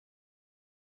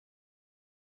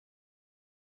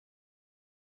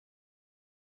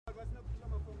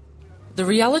The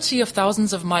reality of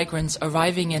thousands of migrants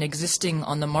arriving and existing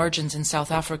on the margins in South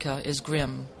Africa is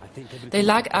grim. They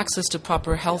lack access to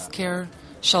proper health care,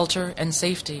 shelter, and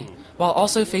safety, while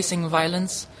also facing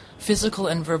violence, physical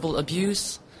and verbal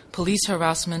abuse, police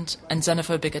harassment, and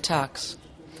xenophobic attacks.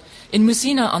 In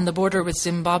Musina, on the border with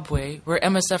Zimbabwe, where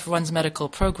MSF runs medical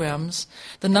programs,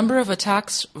 the number of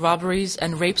attacks, robberies,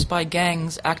 and rapes by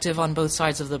gangs active on both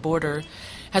sides of the border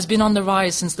has been on the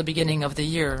rise since the beginning of the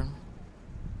year.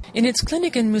 In its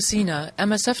clinic in Musina,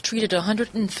 MSF treated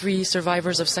 103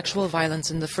 survivors of sexual violence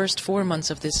in the first 4 months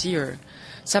of this year,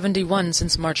 71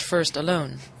 since March 1st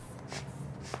alone.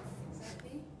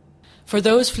 For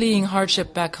those fleeing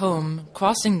hardship back home,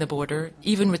 crossing the border,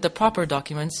 even with the proper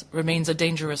documents, remains a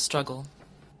dangerous struggle.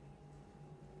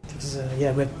 We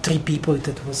had 3 people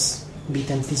that was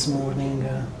beaten this morning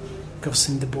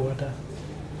crossing the border.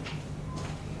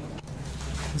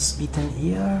 Was beaten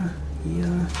here,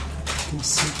 you can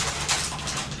see,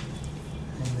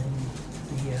 and then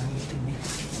here with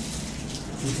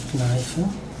a knife.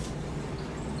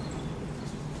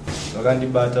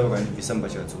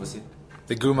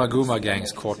 The Guma Guma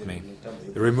gangs caught me.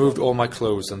 They removed all my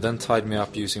clothes and then tied me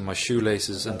up using my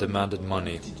shoelaces and demanded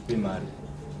money. I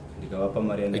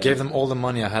gave them all the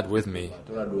money I had with me.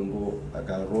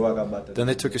 Then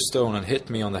they took a stone and hit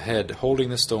me on the head, holding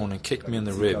the stone, and kicked me in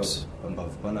the ribs.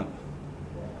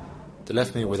 They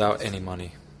left me without any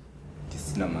money.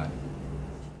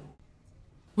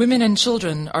 Women and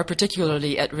children are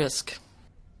particularly at risk.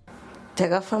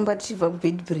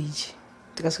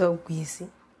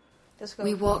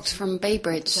 We walked from Bay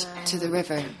Bridge to the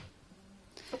river.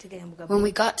 When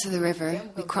we got to the river,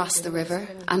 we crossed the river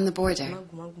and the border.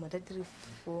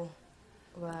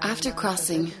 After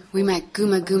crossing, we met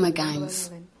Guma Guma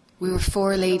gangs. We were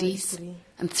 4 ladies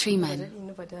and 3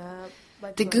 men.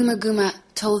 The Guma Guma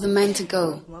told the men to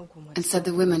go and said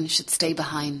the women should stay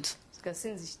behind.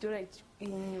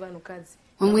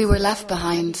 When we were left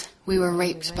behind, we were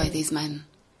raped by these men.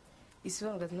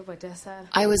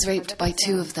 I was raped by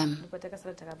 2 of them,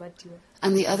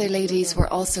 and the other ladies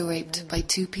were also raped by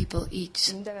 2 people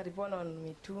each.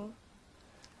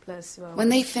 When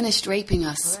they finished raping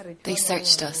us, they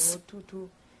searched us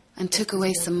and took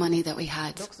away some money that we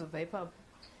had.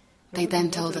 They then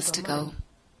told us to go.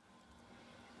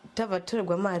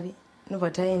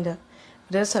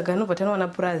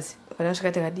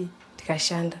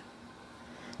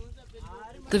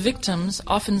 The victims,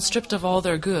 often stripped of all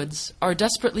their goods, are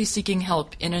desperately seeking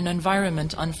help in an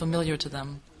environment unfamiliar to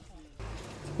them.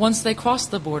 Once they cross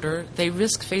the border, they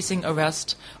risk facing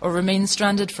arrest or remain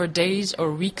stranded for days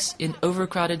or weeks in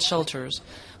overcrowded shelters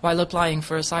while applying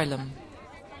for asylum.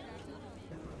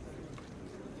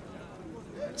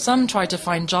 Some try to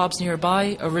find jobs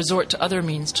nearby or resort to other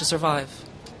means to survive.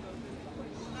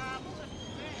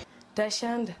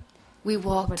 We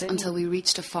walked until we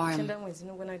reached a farm.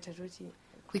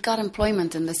 We got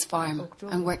employment in this farm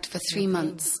and worked for 3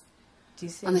 months.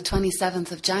 On the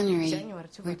 27th of January,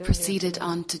 we proceeded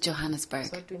on to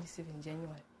Johannesburg.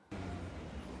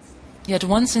 Yet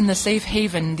once in the safe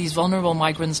haven these vulnerable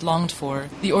migrants longed for,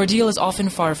 the ordeal is often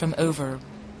far from over.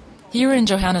 Here in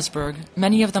Johannesburg,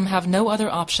 many of them have no other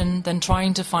option than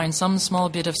trying to find some small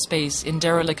bit of space in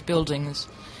derelict buildings,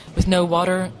 with no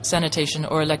water, sanitation,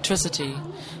 or electricity,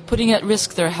 putting at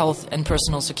risk their health and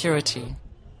personal security.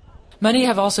 Many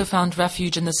have also found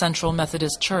refuge in the Central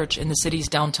Methodist Church in the city's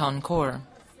downtown core.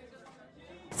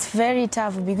 It's very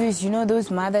tough because, those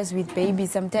mothers with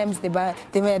babies, sometimes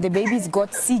the babies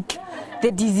got sick.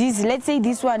 The disease, let's say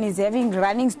this one is having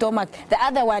running stomach, the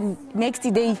other one next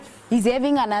day is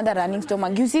having another running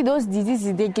stomach. You see, those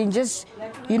diseases, they can just,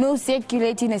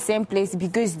 circulate in the same place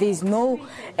because there's no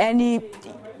any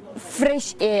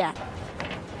fresh air.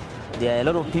 There are a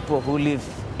lot of people who live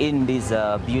in these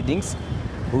buildings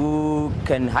who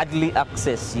can hardly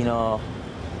access,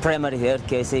 primary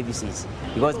healthcare services,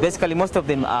 because basically most of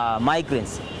them are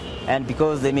migrants, and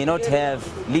because they may not have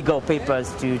legal papers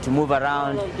to move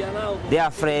around, they are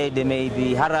afraid they may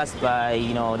be harassed by,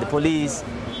 the police.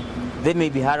 They may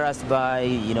be harassed by,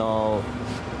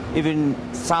 even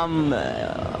some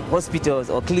hospitals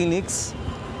or clinics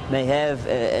may have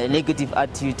a negative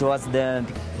attitude towards them.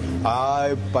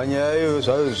 There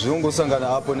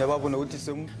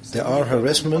are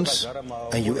harassments,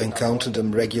 and you encounter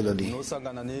them regularly.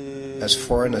 As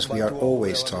foreigners, we are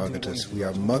always targeted. We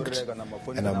are mugged,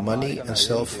 and our money and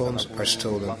cell phones are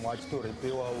stolen.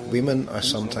 Women are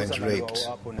sometimes raped.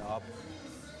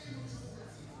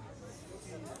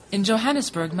 In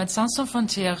Johannesburg, Médecins Sans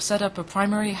Frontières set up a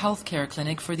primary health care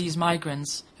clinic for these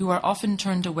migrants who are often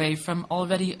turned away from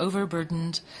already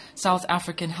overburdened South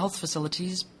African health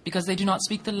facilities because they do not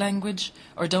speak the language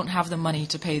or don't have the money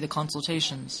to pay the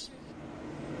consultations.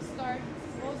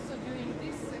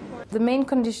 The main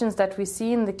conditions that we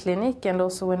see in the clinic and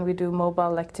also when we do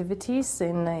mobile activities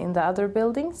in the other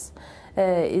buildings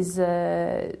is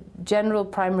general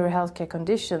primary healthcare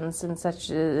conditions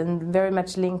and very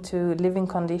much linked to living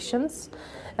conditions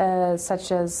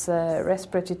such as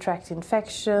respiratory tract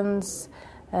infections,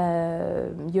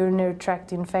 urinary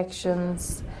tract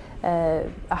infections, a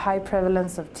high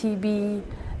prevalence of TB,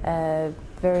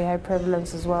 very high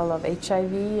prevalence as well of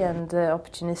HIV and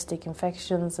opportunistic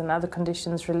infections and other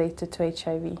conditions related to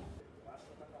HIV.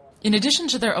 In addition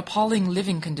to their appalling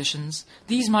living conditions,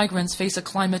 these migrants face a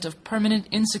climate of permanent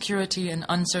insecurity and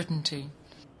uncertainty.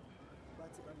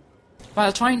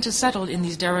 While trying to settle in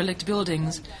these derelict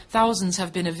buildings, thousands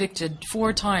have been evicted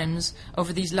 4 times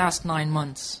over these last 9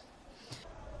 months.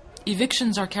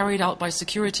 Evictions are carried out by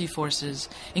security forces,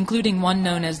 including one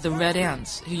known as the Red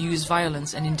Ants, who use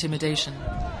violence and intimidation.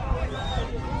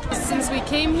 Since we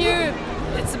came here,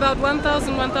 it's about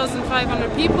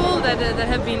 1,500 people that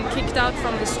have been kicked out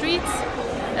from the streets,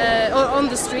 or on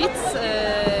the streets,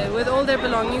 with all their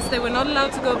belongings. They were not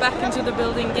allowed to go back into the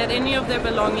building, get any of their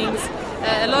belongings.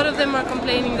 A lot of them are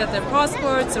complaining that their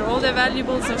passports or all their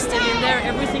valuables are still in there.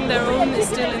 Everything they own is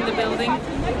still in the building.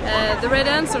 The Red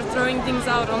Ants are throwing things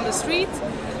out on the street.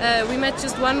 We met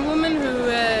just one woman who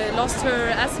lost her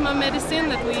asthma medicine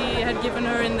that we had given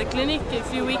her in the clinic a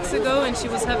few weeks ago, and she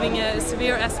was having a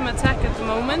severe asthma attack at the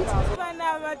moment.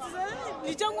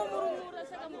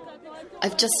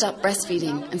 I've just stopped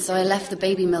breastfeeding, and so I left the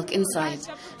baby milk inside,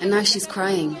 and now she's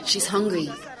crying. She's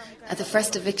hungry. At the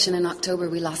first eviction in October,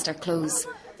 we lost our clothes,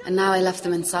 and now I left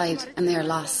them inside, and they are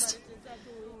lost.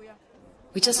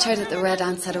 We just heard that the Red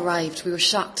Ants had arrived. We were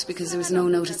shocked because there was no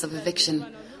notice of eviction.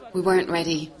 We weren't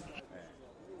ready.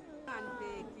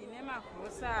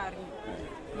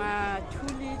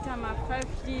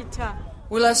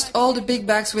 We lost all the big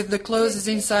bags with the clothes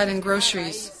inside and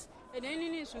groceries.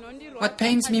 What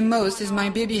pains me most is my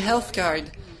baby health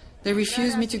card. They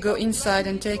refuse me to go inside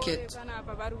and take it.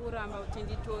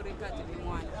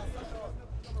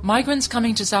 Migrants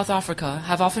coming to South Africa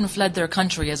have often fled their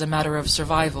country as a matter of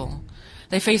survival.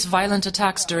 They face violent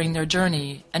attacks during their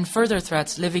journey and further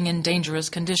threats living in dangerous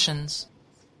conditions.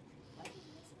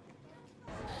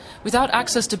 Without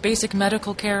access to basic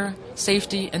medical care,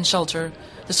 safety, and shelter,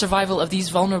 the survival of these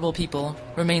vulnerable people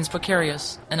remains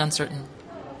precarious and uncertain.